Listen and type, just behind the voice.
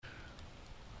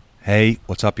Hey,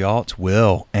 what's up, y'all? It's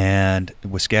Will, and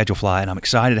with Schedule Fly, and I'm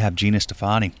excited to have Gina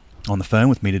Stefani on the phone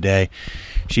with me today.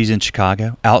 She's in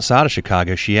Chicago, outside of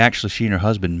Chicago. She and her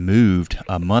husband moved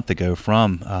a month ago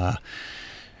from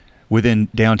within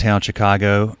downtown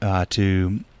Chicago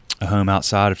to a home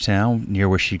outside of town near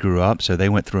where she grew up. So they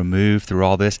went through a move, through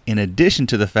all this, in addition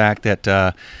to the fact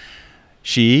that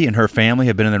she and her family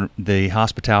have been in the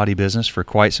hospitality business for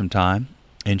quite some time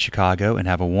in Chicago and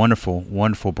have a wonderful,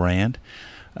 wonderful brand.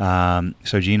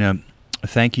 So Gina,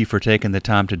 thank you for taking the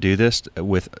time to do this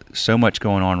with so much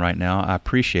going on right now. I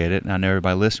appreciate it, and I know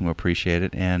everybody listening will appreciate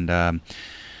it. And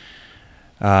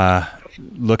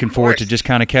looking forward to just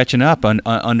kind of catching up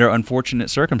under unfortunate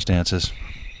circumstances.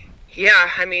 Yeah,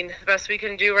 I mean, the best we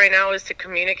can do right now is to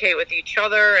communicate with each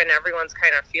other, and everyone's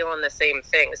kind of feeling the same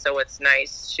thing. So it's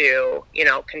nice to,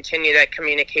 continue that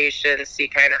communication, see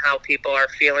kind of how people are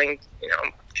feeling,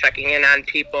 checking in on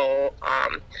people,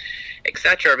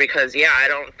 etc. Because, I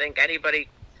don't think anybody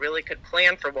really could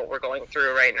plan for what we're going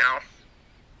through right now.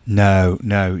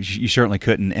 No, you certainly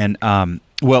couldn't. And,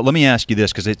 well, let me ask you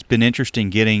this, because it's been interesting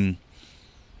getting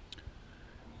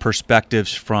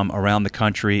perspectives from around the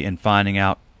country and finding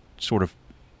out sort of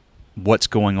what's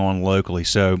going on locally.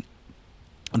 So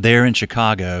there in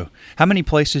Chicago, how many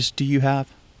places do you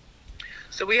have?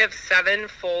 So we have 7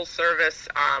 full-service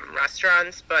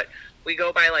restaurants, but we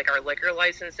go by our liquor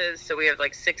licenses. So we have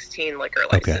 16 liquor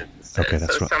licenses. Okay,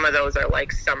 that's so right. Some of those are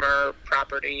summer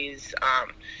properties,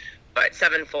 but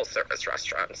 7 full-service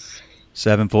restaurants.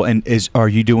 7 full. And are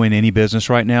you doing any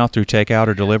business right now through takeout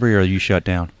or delivery, or are you shut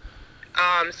down?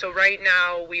 So right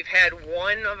now we've had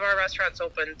one of our restaurants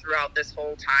open throughout this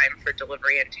whole time for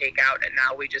delivery and takeout, and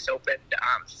now we just opened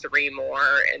 3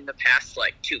 more in the past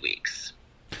 2 weeks.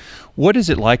 What is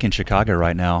it like in Chicago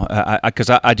right now? Because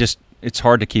I just, it's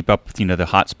hard to keep up with the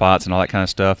hot spots and all that kind of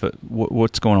stuff.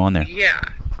 What's going on there? Yeah,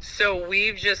 so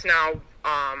we've just now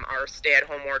our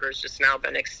stay-at-home order's just now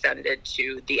been extended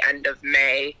to the end of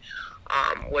May,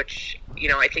 which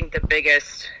I think the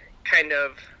biggest kind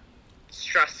of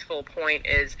stressful point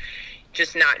is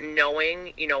just not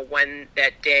knowing, when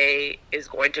that day is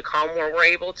going to come where we're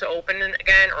able to open it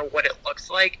again or what it looks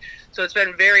like. So it's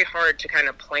been very hard to kind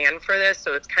of plan for this.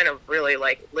 So it's kind of really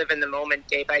live in the moment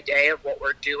day by day of what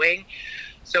we're doing.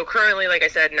 So currently, like I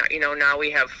said, now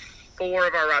we have 4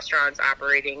 of our restaurants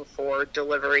operating for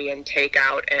delivery and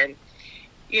takeout. And,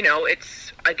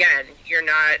 it's, again, you're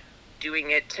not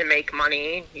doing it to make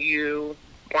money. You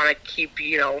want to keep,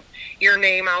 your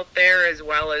name out there, as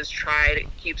well as try to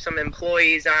keep some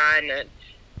employees on and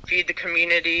feed the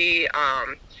community.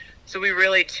 So we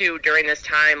really, too, during this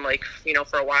time,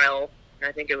 for a while,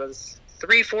 I think it was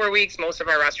 3-4 weeks, most of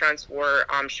our restaurants were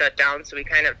shut down. So we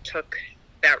kind of took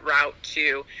that route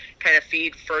to kind of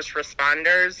feed first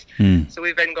responders. So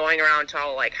we've been going around to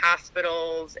all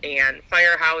hospitals and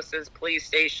firehouses, police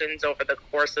stations over the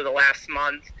course of the last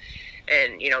month,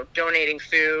 and donating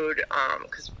food,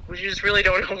 because we just really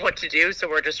don't know what to do. So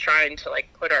we're just trying to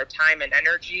put our time and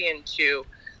energy into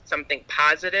something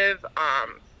positive,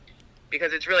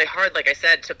 because it's really hard, like I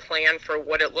said, to plan for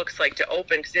what it looks like to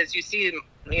open. Because as you see,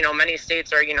 many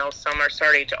states are, some are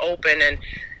starting to open, and it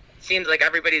seems like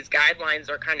everybody's guidelines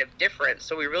are kind of different.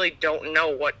 So we really don't know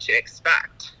what to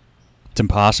expect. It's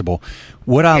impossible.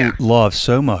 What I love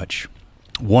so much,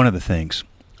 one of the things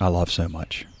I love so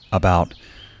much about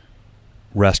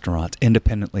restaurants,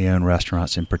 independently owned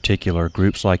restaurants in particular,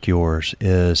 groups like yours,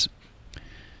 is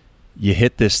you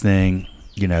hit this thing,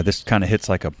 this kind of hits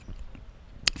like a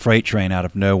freight train out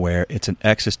of nowhere. It's an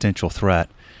existential threat.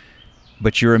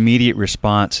 But your immediate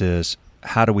response is,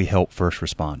 how do we help first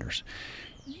responders?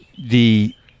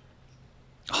 The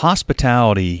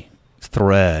hospitality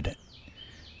thread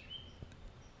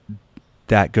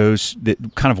that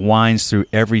kind of winds through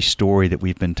every story that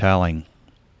we've been telling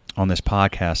on this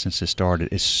podcast since it started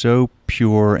is so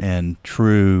pure and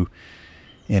true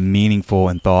and meaningful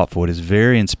and thoughtful. It is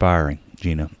very inspiring,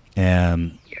 Gina.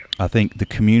 And I think the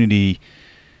community,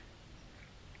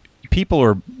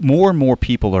 more and more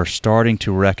people are starting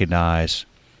to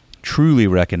truly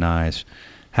recognize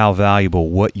how valuable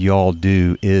what y'all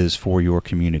do is for your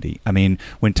community. I mean,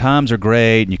 when times are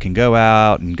great and you can go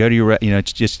out and go to your,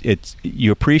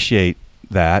 you appreciate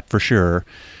that for sure.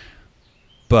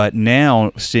 But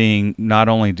now seeing not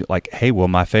only hey, will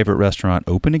my favorite restaurant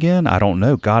open again? I don't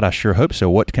know. God, I sure hope so.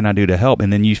 What can I do to help?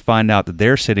 And then you find out that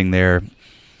they're sitting there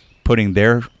putting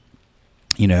their,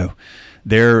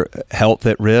 their health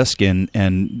at risk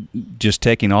and just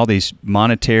taking all these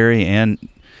monetary and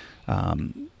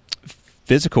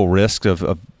physical risks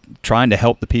of trying to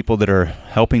help the people that are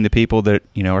helping the people that,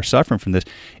 are suffering from this.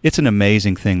 It's an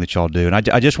amazing thing that y'all do. And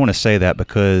I just want to say that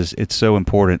because it's so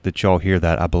important that y'all hear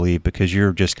that, I believe, because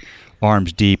you're just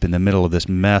arms deep in the middle of this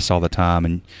mess all the time.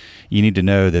 And you need to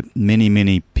know that many,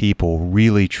 many people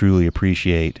really, truly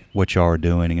appreciate what y'all are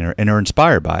doing and are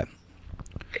inspired by it.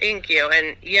 Thank you.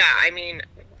 And yeah, I mean,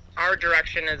 our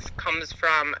direction comes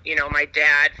from, my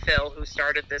dad, Phil, who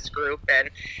started this group, and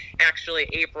actually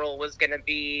April was going to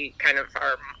be kind of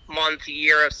our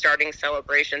year of starting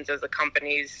celebrations as a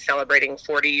company's celebrating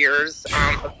 40 years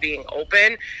of being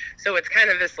open. So it's kind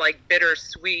of this like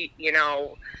bittersweet,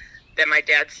 that my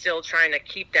dad's still trying to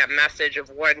keep that message of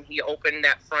when he opened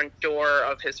that front door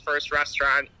of his first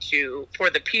restaurant for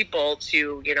the people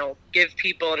to, give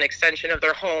people an extension of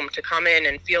their home to come in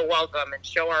and feel welcome and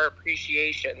show our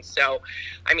appreciation. So,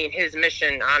 I mean, his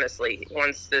mission, honestly,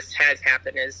 once this has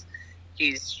happened, is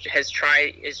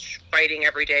fighting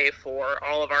every day for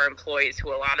all of our employees,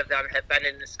 who a lot of them have been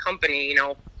in this company,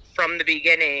 from the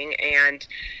beginning, and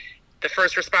the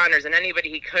first responders and anybody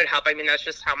he could help. I mean, that's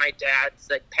just how my dad's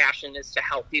passion is, to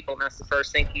help people, and that's the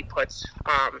first thing he puts,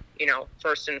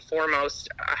 first and foremost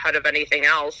ahead of anything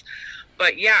else.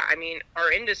 But yeah, I mean,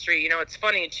 our industry, it's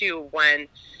funny too when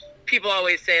people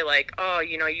always say like, oh,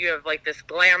 you have like this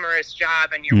glamorous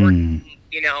job and you're working,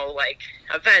 like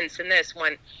events and this,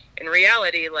 when in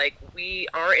reality, like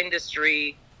our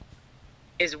industry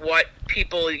is what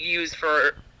people use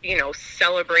for,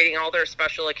 celebrating all their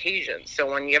special occasions.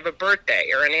 So when you have a birthday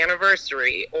or an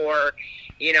anniversary, or,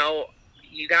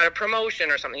 you got a promotion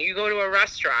or something, you go to a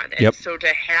restaurant. And so to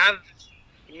have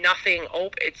nothing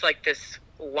open, it's like this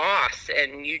loss.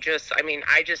 And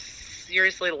I just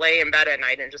seriously lay in bed at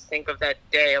night and just think of that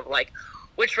day of like,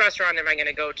 which restaurant am I going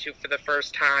to go to for the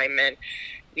first time? And,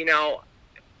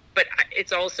 but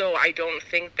it's also, I don't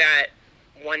think that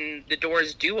when the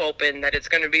doors do open, that it's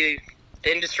going to be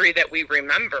the industry that we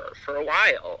remember for a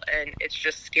while. And it's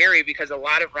just scary because a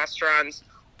lot of restaurants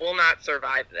will not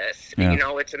survive this. Yeah.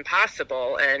 It's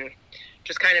impossible. And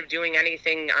just kind of doing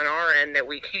anything on our end that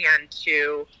we can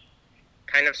to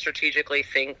kind of strategically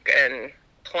think and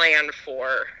plan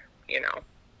for,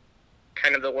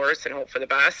 kind of the worst and hope for the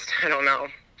best. I don't know.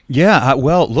 Yeah,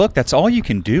 well, look, that's all you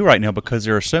can do right now because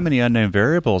there are so many unknown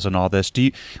variables in all this.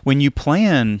 When you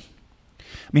plan,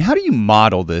 how do you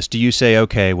model this? Do you say,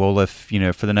 okay, well, if,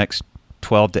 for the next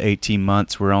 12 to 18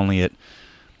 months, we're only at,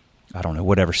 I don't know,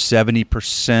 whatever,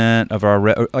 70% of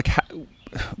our,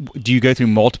 do you go through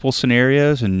multiple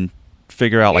scenarios and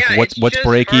figure out what's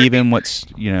break even,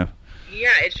 Yeah,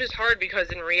 it's just hard because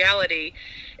in reality,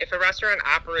 if a restaurant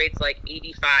operates like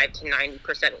 85 to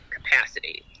 90%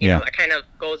 capacity, that kind of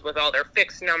goes with all their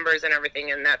fixed numbers and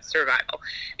everything, and that's survival.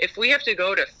 If we have to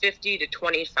go to 50 to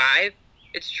 25,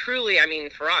 it's truly,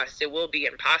 for us, it will be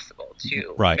impossible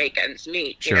to make ends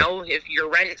meet. Sure. If your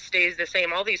rent stays the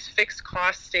same, all these fixed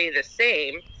costs stay the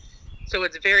same. So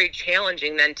it's very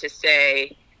challenging then to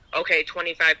say, okay,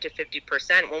 25 to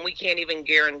 50%, when we can't even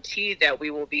guarantee that we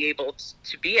will be able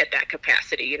to be at that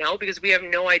capacity, because we have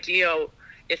no idea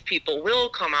if people will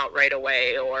come out right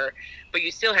away, but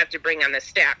you still have to bring on the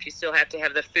staff, you still have to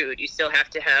have the food, you still have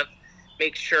to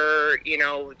make sure,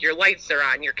 your lights are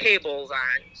on, your cables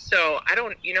on. So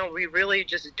we really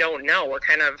just don't know. We're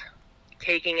kind of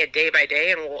taking it day by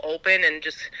day, and we'll open and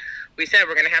we said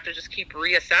we're going to have to just keep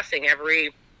reassessing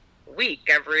every week,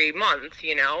 every month,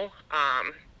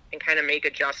 and kind of make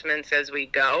adjustments as we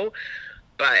go.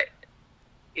 But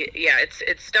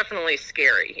it's definitely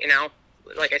scary,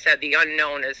 Like I said, the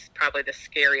unknown is probably the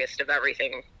scariest of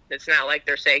everything. It's not like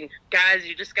they're saying, guys,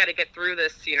 you just got to get through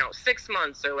this, 6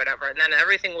 months or whatever, and then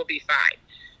everything will be fine.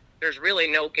 There's really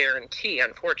no guarantee,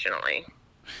 unfortunately.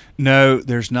 No,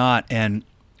 there's not. And,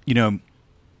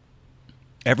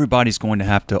 everybody's going to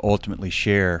have to ultimately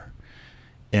share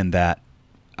in that,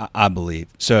 I believe.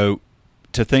 So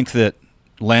to think that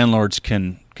landlords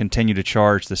can continue to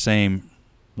charge the same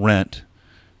rent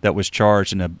that was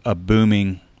charged in a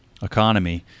booming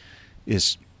economy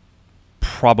is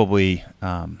probably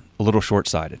a little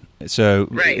short-sighted. So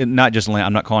not just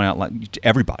I'm not calling out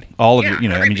everybody, all of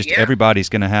you. Everybody's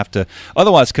going to have to.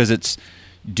 Otherwise, because it's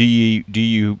do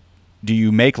you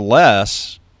make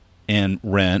less in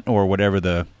rent or whatever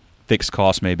the fixed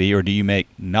cost may be, or do you make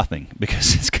nothing?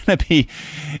 Because it's going to be,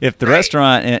 if the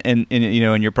restaurant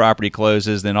and your property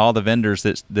closes, then all the vendors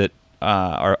that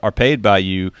are paid by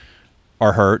you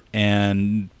are hurt,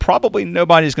 and probably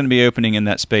nobody's going to be opening in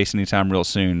that space anytime real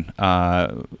soon,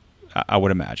 I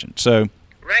would imagine. So,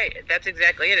 right, that's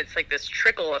exactly it. It's like this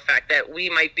trickle effect that we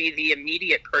might be the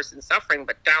immediate person suffering,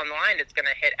 but down the line it's going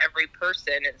to hit every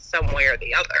person in some way or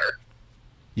the other.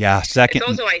 Yeah, second. It's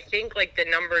also, I think, like the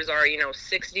numbers are,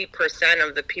 60%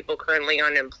 of the people currently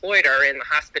unemployed are in the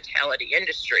hospitality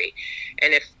industry.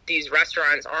 And if these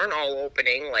restaurants aren't all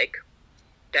opening, like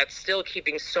that's still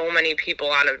keeping so many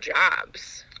people out of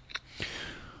jobs.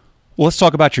 Well, let's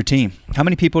talk about your team. How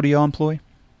many people do y'all employ?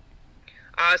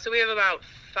 So we have about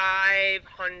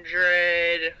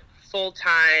 500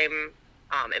 full-time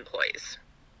employees.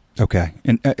 Okay.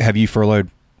 And have you furloughed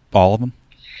all of them?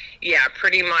 Yeah,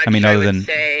 pretty much. I mean, I'd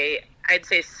say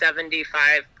 75%,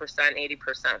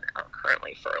 80% are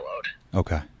currently furloughed.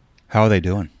 Okay. How are they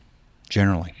doing,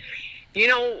 generally?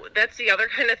 That's the other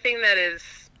kind of thing that is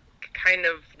kind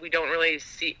of, we don't really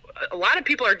see. A lot of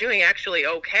people are doing actually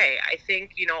okay. I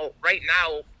think, right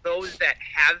now, those that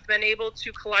have been able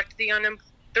to collect the unemployment,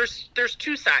 there's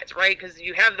two sides, right? Because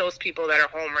you have those people that are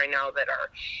home right now that are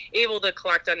able to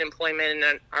collect unemployment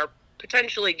and are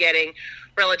potentially getting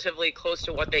relatively close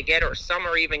to what they get, or some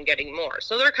are even getting more.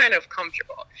 So they're kind of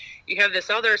comfortable. You have this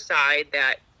other side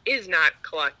that is not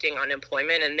collecting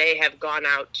unemployment, and they have gone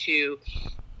out to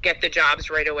get the jobs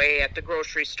right away at the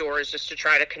grocery stores just to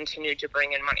try to continue to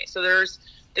bring in money. So there's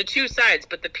the two sides,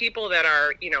 but the people that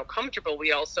are, comfortable,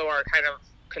 we also are kind of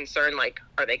concerned, like,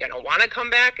 are they going to want to come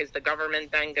back? Is the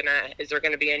government then is there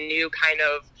going to be a new kind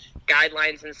of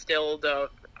guidelines instilled, a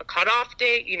cutoff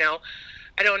date?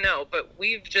 I don't know, but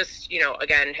we've just,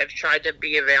 again, have tried to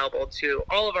be available to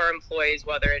all of our employees,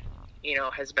 whether it,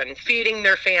 has been feeding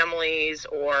their families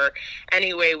or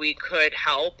any way we could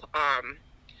help.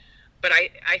 But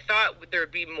I thought there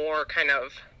would be more kind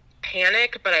of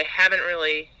panic, but I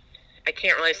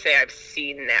can't really say I've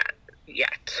seen that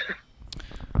yet.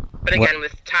 But again,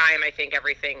 with time, I think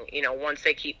everything, once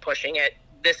they keep pushing it,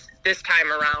 this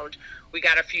time around, we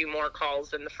got a few more calls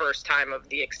than the first time of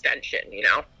the extension,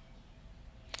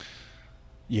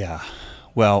 Yeah.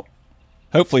 Well,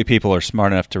 hopefully people are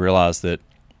smart enough to realize that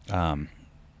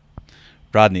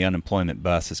riding the unemployment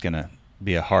bus is going to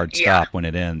be a hard stop when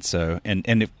it ends. So,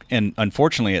 and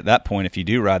unfortunately, at that point, if you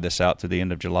do ride this out to the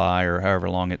end of July or however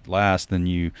long it lasts, then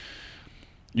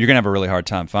you're going to have a really hard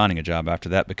time finding a job after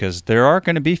that, because there are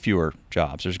going to be fewer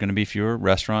jobs. There's going to be fewer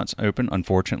restaurants open,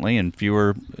 unfortunately, and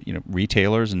fewer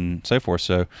retailers and so forth.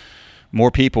 So more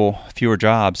people, fewer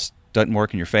jobs doesn't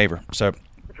work in your favor. So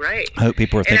right. I hope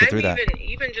people are thinking through that.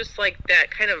 Even just like that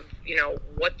kind of,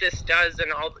 what this does,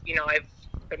 and all, I've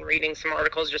been reading some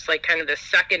articles, just like kind of the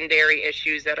secondary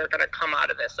issues that are going to come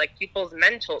out of this, like people's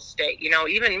mental state,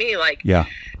 even me, like not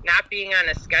being on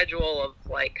a schedule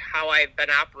of like how I've been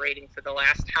operating for the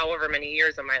last however many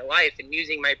years of my life, and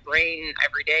using my brain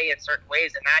every day in certain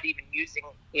ways, and not even using,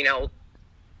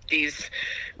 these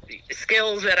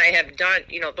skills that I have done,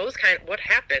 those what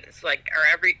happens, like,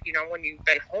 when you've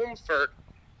been home for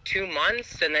 2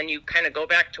 months and then you kind of go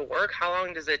back to work, how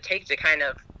long does it take to kind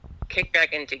of kick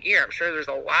back into gear? I'm sure there's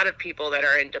a lot of people that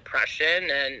are in depression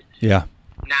and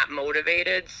not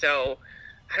motivated. So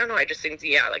I don't know. I just think,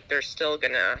 like there's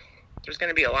going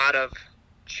to be a lot of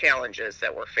challenges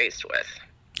that we're faced with.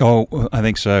 Oh, I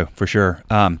think so, for sure.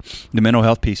 The mental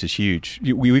health piece is huge.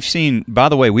 We've seen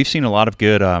a lot of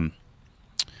good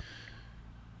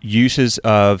uses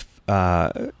of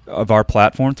our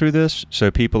platform through this.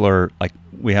 So people are like,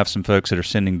 we have some folks that are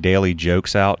sending daily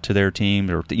jokes out to their team,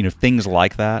 or things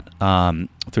like that,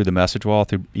 through the message wall,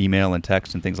 through email and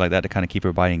text and things like that, to kind of keep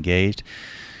everybody engaged.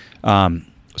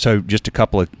 So just a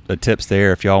couple of tips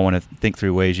there, if y'all want to think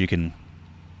through ways you can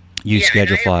use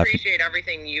Schedulefly. I appreciate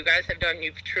everything you guys have done.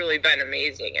 You've truly been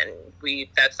amazing, and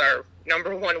that's our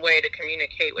number one way to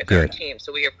communicate with our team.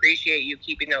 So we appreciate you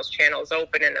keeping those channels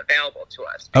open and available to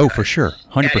us. Oh, for sure.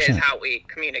 100%. That is how we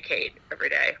communicate every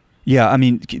day. Yeah, I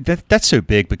mean, that's so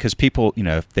big, because people,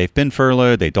 if they've been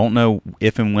furloughed, they don't know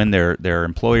if and when their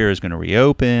employer is going to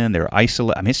reopen. They're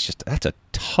isolated. I mean, that's a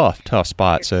tough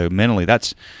spot. So mentally,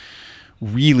 that's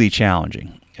really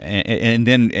challenging. And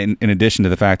then in addition to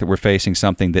the fact that we're facing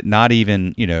something that not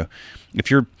even,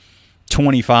 if you're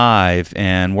 25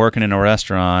 and working in a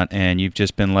restaurant and you've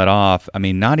just been let off, I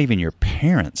mean, not even your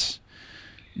parents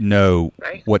know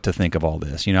what to think of all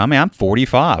this. I'm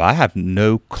 45. I have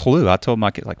no clue. I told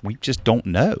my kids, like, we just don't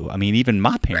know. I mean, even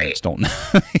my parents don't know.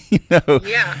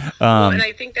 Yeah. And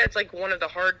I think that's like one of the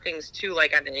hard things too,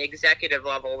 like on an executive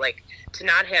level, like to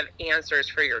not have answers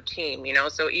for your team,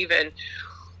 so even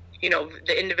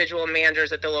the individual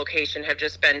managers at the location have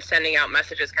just been sending out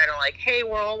messages kind of like, hey,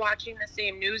 we're all watching the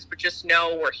same news, but just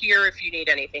know we're here if you need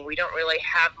anything. We don't really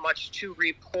have much to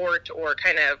report or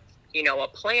kind of, a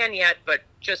plan yet, but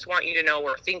just want you to know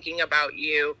we're thinking about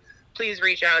you. Please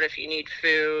reach out if you need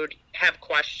food, have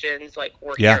questions, like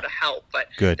we're here to help. But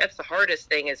that's the hardest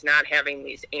thing, is not having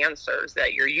these answers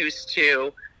that you're used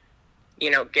to,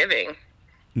 giving.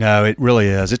 No, it really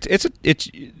is. It's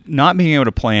not being able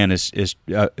to plan is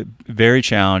very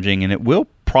challenging, and it will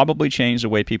probably change the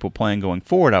way people plan going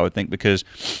forward, I would think, because,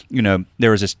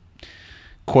 there was this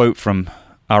quote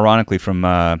ironically from,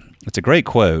 it's a great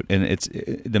quote, and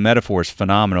the metaphor is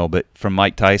phenomenal, but from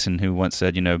Mike Tyson, who once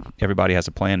said, everybody has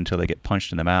a plan until they get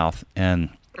punched in the mouth. And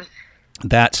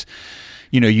that's,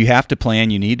 you have to plan,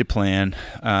 you need to plan,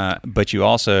 but you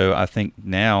also, I think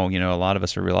now, a lot of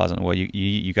us are realizing, well,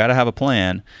 you got to have a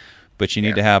plan, but you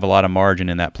need to have a lot of margin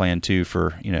in that plan too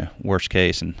for, worst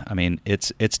case. And I mean,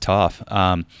 it's tough.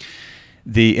 And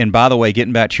by the way,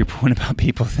 getting back to your point about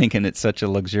people thinking it's such a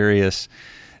luxurious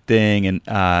thing, and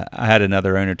I had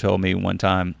another owner told me one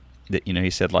time that, he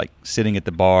said, like, sitting at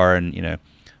the bar and,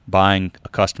 buying a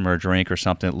customer a drink or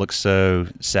something that looks so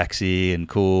sexy and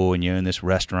cool, and you're in this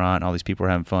restaurant and all these people are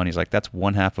having fun. He's like, that's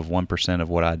 0.5% of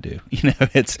what I do.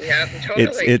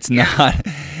 It's not,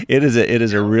 it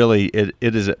is a really,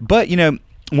 but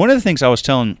one of the things I was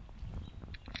telling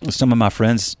some of my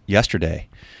friends yesterday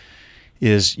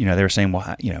is, they were saying,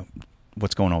 well,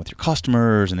 what's going on with your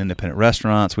customers and independent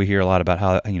restaurants? We hear a lot about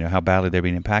how badly they're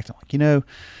being impacted. Like,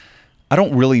 I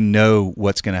don't really know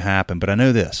what's going to happen, but I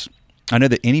know this. I know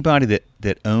that anybody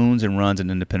that owns and runs an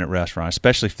independent restaurant,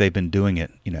 especially if they've been doing it,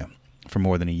 for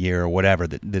more than a year or whatever,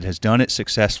 that has done it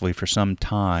successfully for some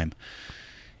time,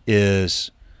 is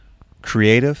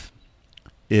creative,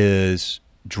 is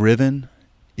driven,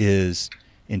 is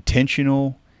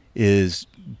intentional, is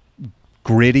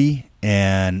gritty,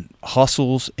 and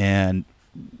hustles, and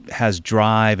has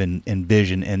drive and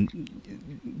vision, and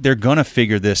they're going to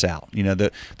figure this out.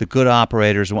 The good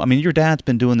operators, I mean, your dad's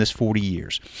been doing this 40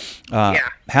 years.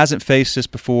 Hasn't faced this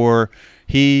before.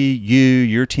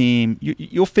 Your team,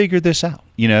 you'll figure this out,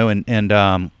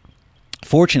 and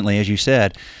fortunately, as you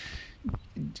said,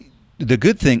 the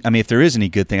good thing, I mean, if there is any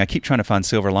good thing, I keep trying to find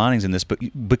silver linings in this, but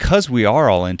because we are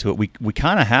all into it, we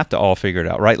kind of have to all figure it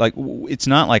out, right? Like, it's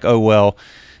not like, oh, well,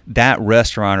 that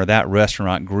restaurant or that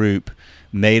restaurant group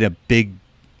made a big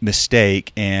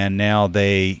mistake and now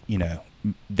they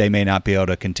may not be able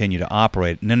to continue to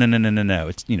operate. No.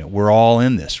 It's, we're all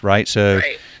in this, right? So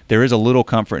there is a little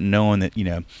comfort in knowing that,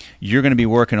 you're going to be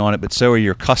working on it, but so are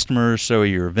your customers, so are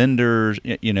your vendors,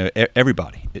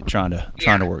 everybody trying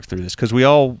to work through this, because we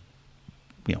all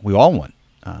want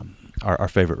our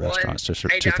favorite restaurants to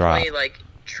thrive. I definitely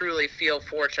truly feel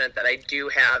fortunate that I do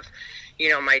have,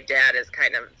 my dad is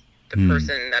kind of the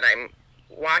person that I'm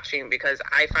watching, because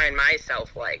I find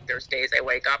myself, like, there's days I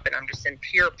wake up and I'm just in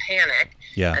pure panic,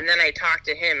 and then I talk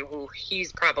to him, who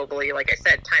he's probably, like I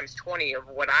said, times 20 of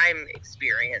what I'm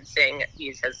experiencing. He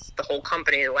has the whole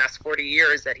company the last 40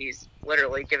 years that he's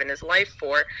literally given his life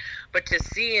for, but to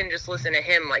see and just listen to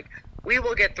him, like, we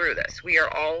will get through this, we are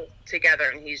all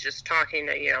together, and he's just talking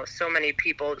to so many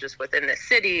people just within the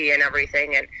city and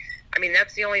everything. And I mean,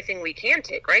 that's the only thing we can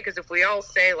take, right? Because if we all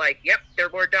say, like, yep,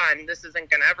 we're done, this isn't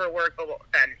going to ever work,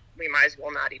 then we might as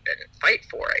well not even fight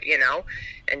for it,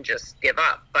 and just give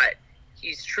up. But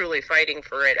he's truly fighting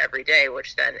for it every day,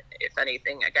 which then, if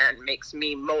anything, again, makes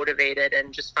me motivated,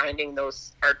 and just finding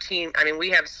our team. I mean,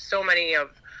 we have so many of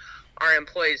our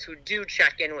employees who do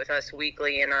check in with us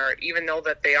weekly and even though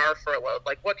that they are furloughed,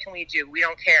 like, what can we do? We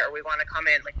don't care. We want to come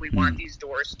in. Like, we want these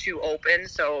doors to open.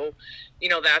 So,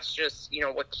 that's just,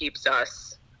 what keeps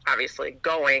us obviously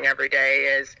going every day,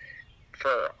 is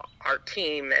for our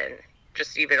team and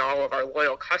just even all of our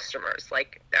loyal customers.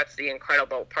 Like, that's the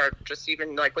incredible part. Just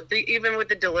even like with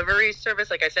the delivery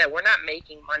service, like I said, we're not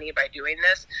making money by doing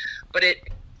this, but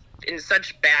in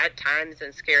such bad times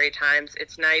and scary times,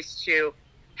 it's nice to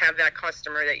have that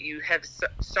customer that you have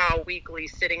saw weekly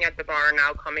sitting at the bar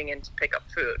now coming in to pick up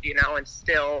food, and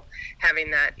still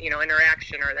having that,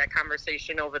 interaction or that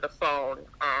conversation over the phone.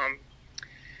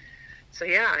 So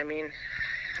yeah, I mean,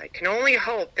 I can only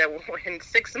hope that in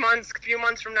 6 months, a few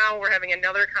months from now, we're having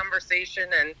another conversation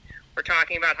and we're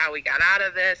talking about how we got out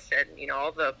of this and,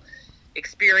 all the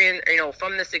experience,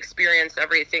 from this experience,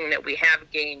 everything that we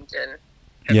have gained and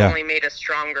has only made us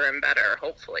stronger and better,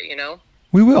 hopefully,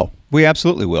 We will. We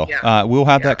absolutely will. Yeah. We'll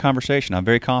have that conversation. I'm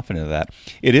very confident of that.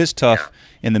 It is tough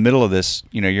in the middle of this.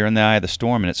 You're in the eye of the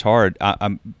storm, and it's hard.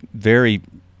 I'm very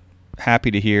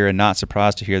happy to hear and not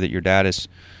surprised to hear that your dad is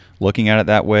looking at it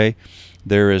that way.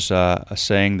 There is a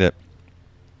saying that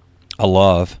I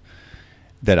love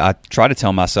that I try to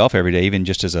tell myself every day, even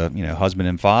just as a husband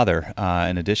and father,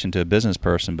 in addition to a business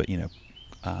person. But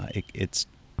it's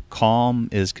calm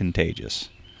is contagious,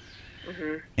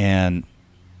 and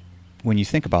when you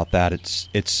think about that,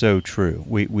 it's so true.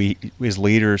 We as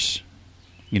leaders,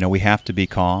 we have to be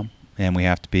calm and we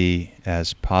have to be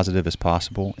as positive as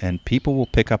possible. And people will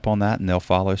pick up on that, and they'll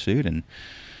follow suit. And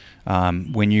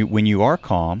when you are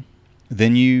calm,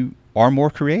 then you are more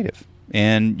creative,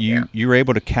 and you're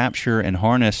able to capture and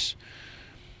harness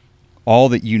all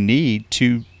that you need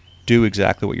to do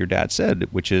exactly what your dad said,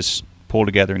 which is pull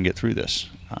together and get through this.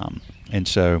 And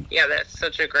so, yeah, that's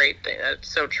such a great thing. That's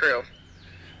so true.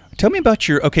 Tell me about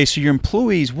your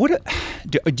employees. What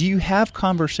do you have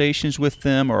conversations with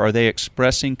them, or are they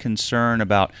expressing concern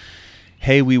about,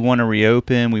 hey, we want to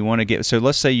reopen, we want to get, so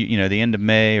let's say the end of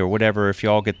May or whatever, if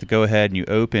y'all get the go ahead and you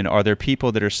open, are there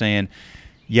people that are saying,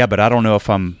 yeah, but I don't know if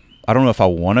I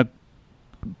want to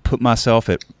put myself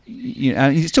at,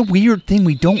 it's a weird thing.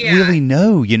 We don't really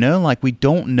know, like we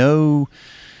don't know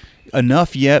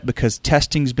enough yet because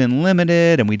testing's been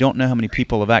limited and we don't know how many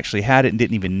people have actually had it and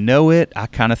didn't even know it. I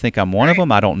kind of think I'm one of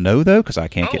them. I don't know though, because I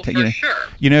can't get to,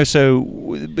 sure. So,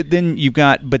 but then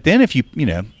if you,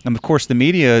 and of course the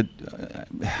media,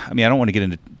 I don't want to get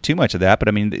into too much of that,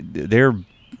 but their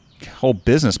whole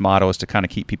business model is to kind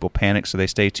of keep people panicked so they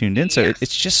stay tuned in. So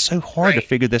it's just so hard to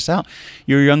figure this out.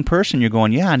 You're a young person. You're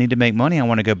going, I need to make money. I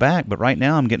want to go back. But right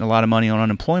now I'm getting a lot of money on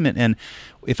unemployment. And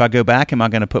if I go back, am I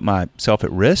going to put myself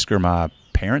at risk or my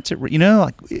parents at risk?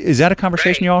 Is that a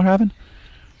conversation you all are having?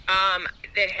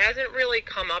 That hasn't really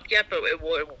come up yet, but it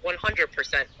will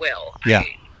 100% will. Yeah.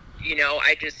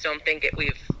 I just don't think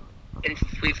we've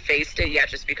faced it yet,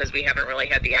 just because we haven't really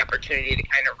had the opportunity to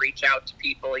kind of reach out to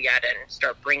people yet and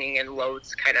start bringing in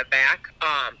loads kind of back.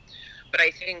 But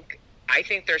I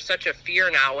think there's such a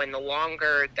fear now, and the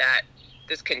longer that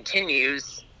this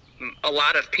continues, a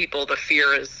lot of people, the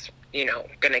fear is,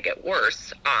 going to get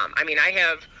worse. I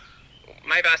have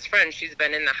my best friend, she's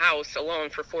been in the house alone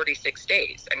for 46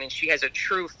 days. She has a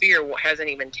true fear, hasn't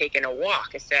even taken a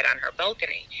walk, has sat on her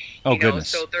balcony. Oh, goodness.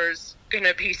 So there's going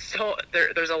to be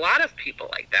there's a lot of people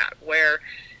like that where,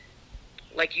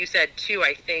 like you said too,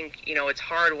 I think, it's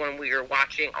hard when we are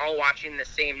watching the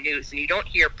same news and you don't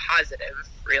hear positive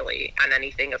really on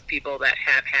anything of people that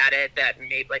have had it, that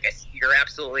maybe, you're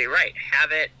absolutely right,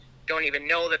 have it, don't even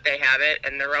know that they have it,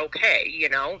 and they're okay.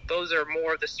 Those are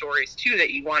more of the stories too that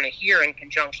you want to hear in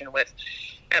conjunction with,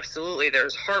 absolutely,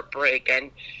 there's heartbreak.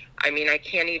 And I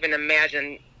can't even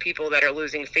imagine people that are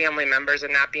losing family members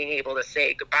and not being able to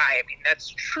say goodbye. That's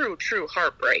true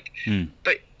heartbreak.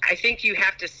 But I think you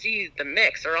have to see the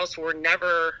mix, or else we're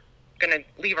never going to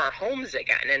leave our homes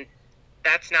again. And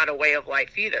that's not a way of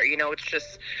life either. It's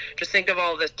just think of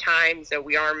all the times that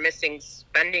we are missing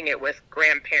spending it with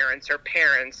grandparents or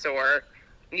parents or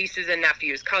nieces and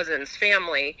nephews, cousins,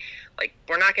 family.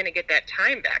 We're not going to get that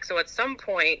time back. So at some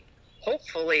point,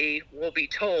 hopefully we'll be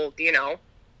told,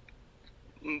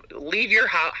 leave your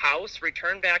house,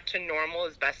 return back to normal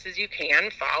as best as you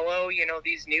can, follow,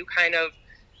 these new kind of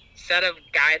set of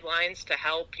guidelines to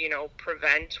help,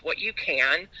 prevent what you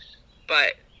can.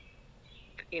 But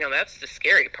that's the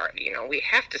scary part. We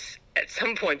have to, at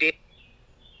some point, be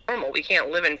normal. We can't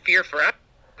live in fear forever.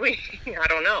 I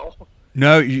don't know.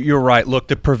 No, you're right. Look,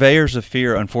 the purveyors of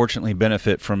fear, unfortunately,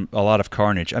 benefit from a lot of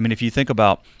carnage. If you think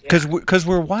about, because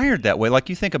we're wired that way. Like,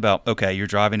 you think about, okay, you're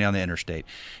driving down the interstate,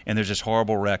 and there's this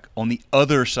horrible wreck on the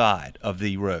other side of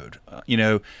the road,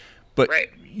 but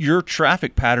your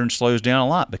traffic pattern slows down a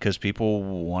lot because people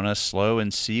want to slow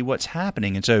and see what's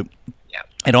happening. And so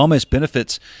it almost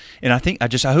benefits, and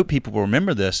I hope people will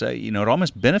remember this, it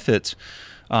almost benefits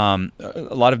a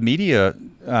lot of media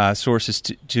sources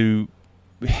to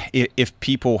if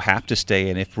people have to stay,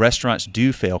 and if restaurants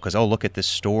do fail, because, look at this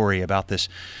story about this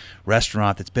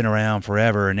restaurant that's been around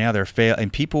forever and now they're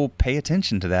and people pay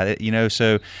attention to that.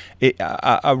 So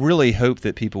I really hope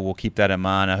that people will keep that in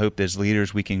mind. I hope as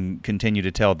leaders we can continue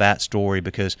to tell that story,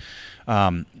 because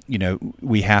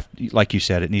we have, like you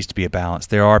said, it needs to be a balance.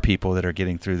 There are people that are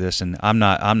getting through this, and I'm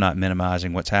not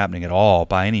minimizing what's happening at all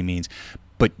by any means,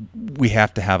 but we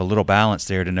have to have a little balance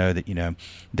there to know that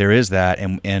there is that,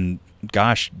 and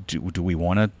gosh, do we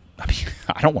want to?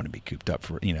 I don't want to be cooped up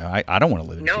for, I don't want to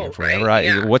live in fear forever. Right?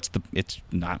 It's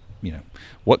not,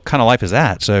 what kind of life is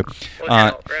that? So,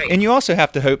 and you also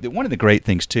have to hope that one of the great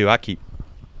things too, I keep,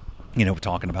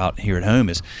 talking about here at home,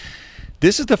 is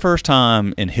this is the first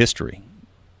time in history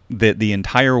that the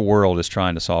entire world is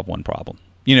trying to solve one problem.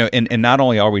 And not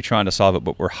only are we trying to solve it,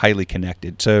 but we're highly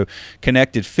connected. So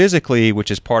connected physically, which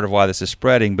is part of why this is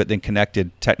spreading, but then connected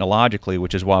technologically,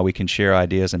 which is why we can share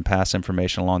ideas and pass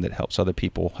information along that helps other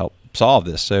people help solve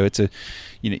this. So it's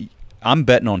I'm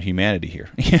betting on humanity here.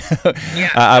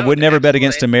 I would never bet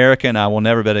against America, and I will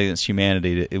never bet against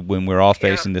humanity when we're all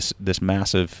facing this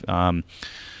massive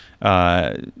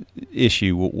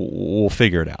issue. We'll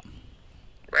figure it out.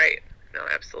 Right. No,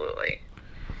 absolutely.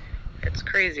 it's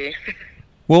crazy.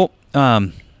 Well,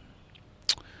 one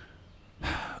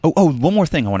more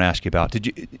thing I want to ask you about.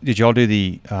 Did y'all do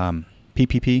the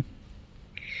PPP?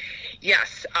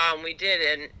 Yes, we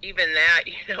did, and even that,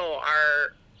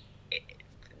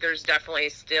 there's definitely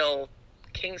still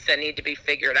kinks that need to be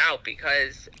figured out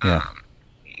because,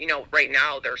 right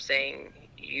now they're saying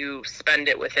you spend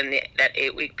it within that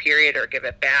 8-week period or give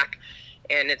it back,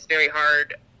 and it's very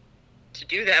hard to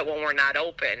do that when we're not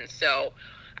open. So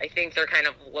I think they're kind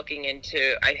of looking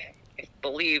into, I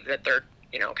believe that they're,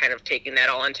 kind of taking that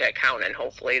all into account, and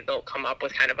hopefully they'll come up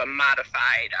with kind of a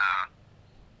modified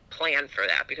plan for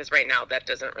that, because right now that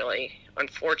doesn't really,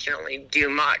 unfortunately, do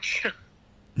much.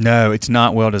 No, it's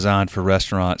not well designed for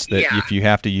restaurants that if you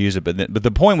have to use it. But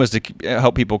the point was to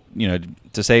help people,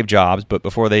 to save jobs. But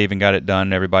before they even got it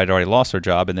done, everybody had already lost their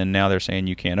job. And then now they're saying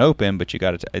you can't open, but you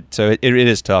got to. So it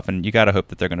is tough, and you got to hope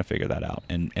that they're going to figure that out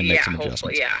and make some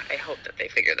adjustments. Yeah, I hope that they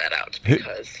figure that out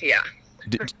because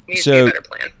needs so, to be a better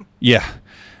plan. Yeah.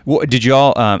 Well, did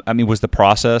y'all? Was the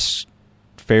process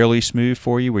fairly smooth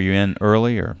for you? Were you in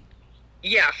early or?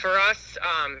 Yeah, for us,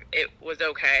 it was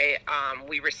okay.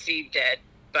 We received it,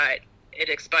 but it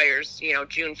expires,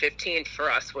 June 15th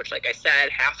for us, which, like I said,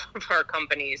 half of our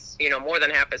companies, more than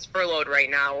half is furloughed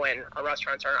right now, and our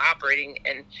restaurants aren't operating.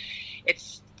 And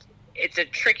it's a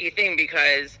tricky thing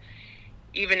because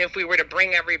even if we were to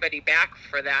bring everybody back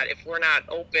for that, if we're not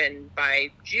open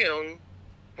by June,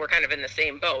 we're kind of in the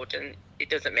same boat, and it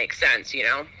doesn't make sense,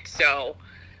 So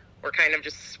we're kind of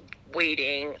just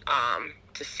waiting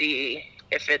to see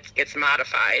if it gets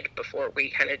modified before we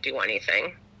kind of do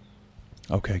anything.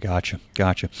 Okay, gotcha.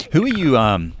 Who are you?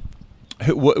 Are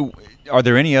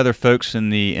there any other folks in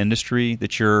the industry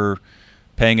that you're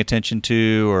paying attention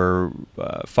to or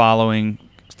following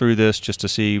through this, just to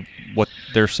see what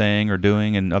they're saying or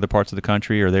doing in other parts of the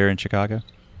country or there in Chicago?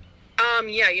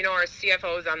 Our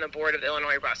CFO is on the board of the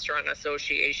Illinois Restaurant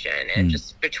Association, and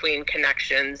just between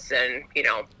connections and,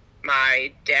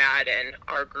 my dad and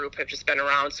our group have just been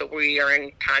around, so we are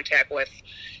in contact with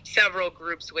several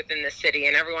groups within the city,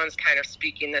 and everyone's kind of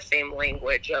speaking the same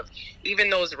language of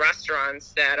even those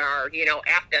restaurants that are,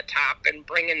 at the top and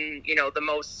bringing, the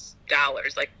most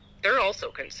dollars, like they're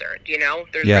also concerned,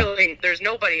 there's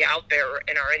nobody out there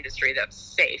in our industry that's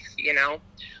safe,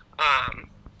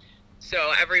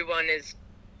 so everyone is,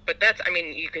 but that's,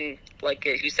 you can, like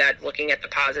you said, looking at the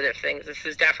positive things, this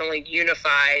is definitely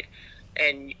unified.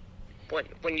 And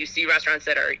when you see restaurants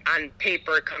that are on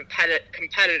paper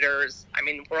competitors,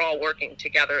 we're all working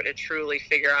together to truly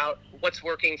figure out what's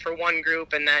working for one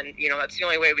group, and then that's the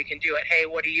only way we can do it. Hey,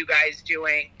 what are you guys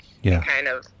doing? Yeah, and kind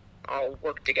of all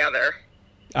work together.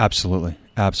 Absolutely.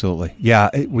 Yeah,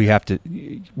 we have to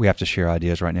share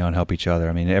ideas right now and help each other.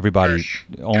 Everybody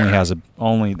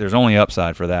there's only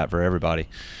upside for that for everybody.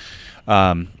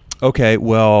 Okay,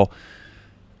 well.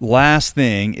 Last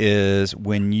thing is,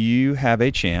 when you have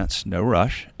a chance, no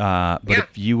rush,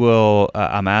 if you will,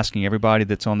 I'm asking everybody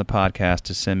that's on the podcast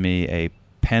to send me a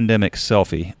pandemic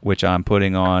selfie, which I'm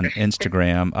putting on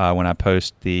Instagram when I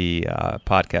post the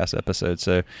podcast episode.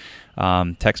 So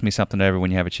text me something over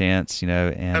when you have a chance,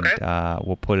 and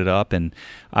we'll put it up. And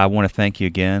I want to thank you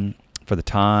again for the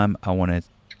time. I want to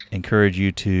encourage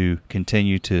you to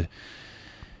continue to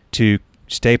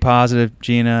stay positive,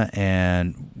 Gina,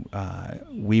 and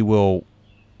we will,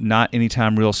 not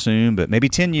anytime real soon, but maybe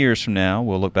 10 years from now,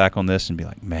 we'll look back on this and be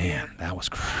like, man, that was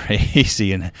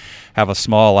crazy, and have a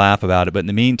small laugh about it. But in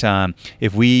the meantime,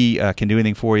 if we can do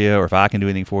anything for you, or if I can do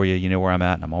anything for you, you know where I'm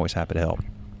at, and I'm always happy to help.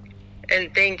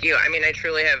 And thank you. I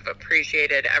truly have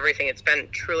appreciated everything. It's been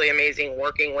truly amazing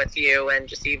working with you, and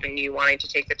just even you wanting to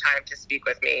take the time to speak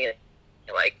with me.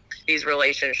 Like, these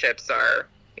relationships are,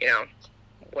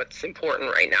 what's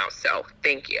important right now. So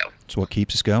thank you. It's what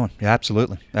keeps us going. Yeah,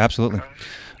 absolutely.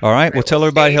 All right. Well, tell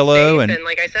everybody hello. And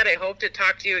like I said, I hope to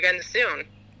talk to you again soon.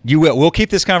 You will. We'll keep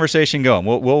this conversation going.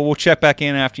 We'll check back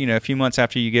in after, a few months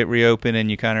after you get reopened and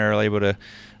you kind of are able to,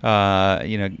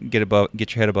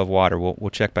 get your head above water.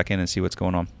 We'll check back in and see what's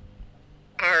going on.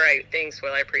 All right. Thanks,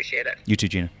 Will. I appreciate it. You too,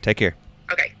 Gina. Take care.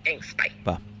 Okay. Thanks. Bye.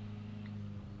 Bye.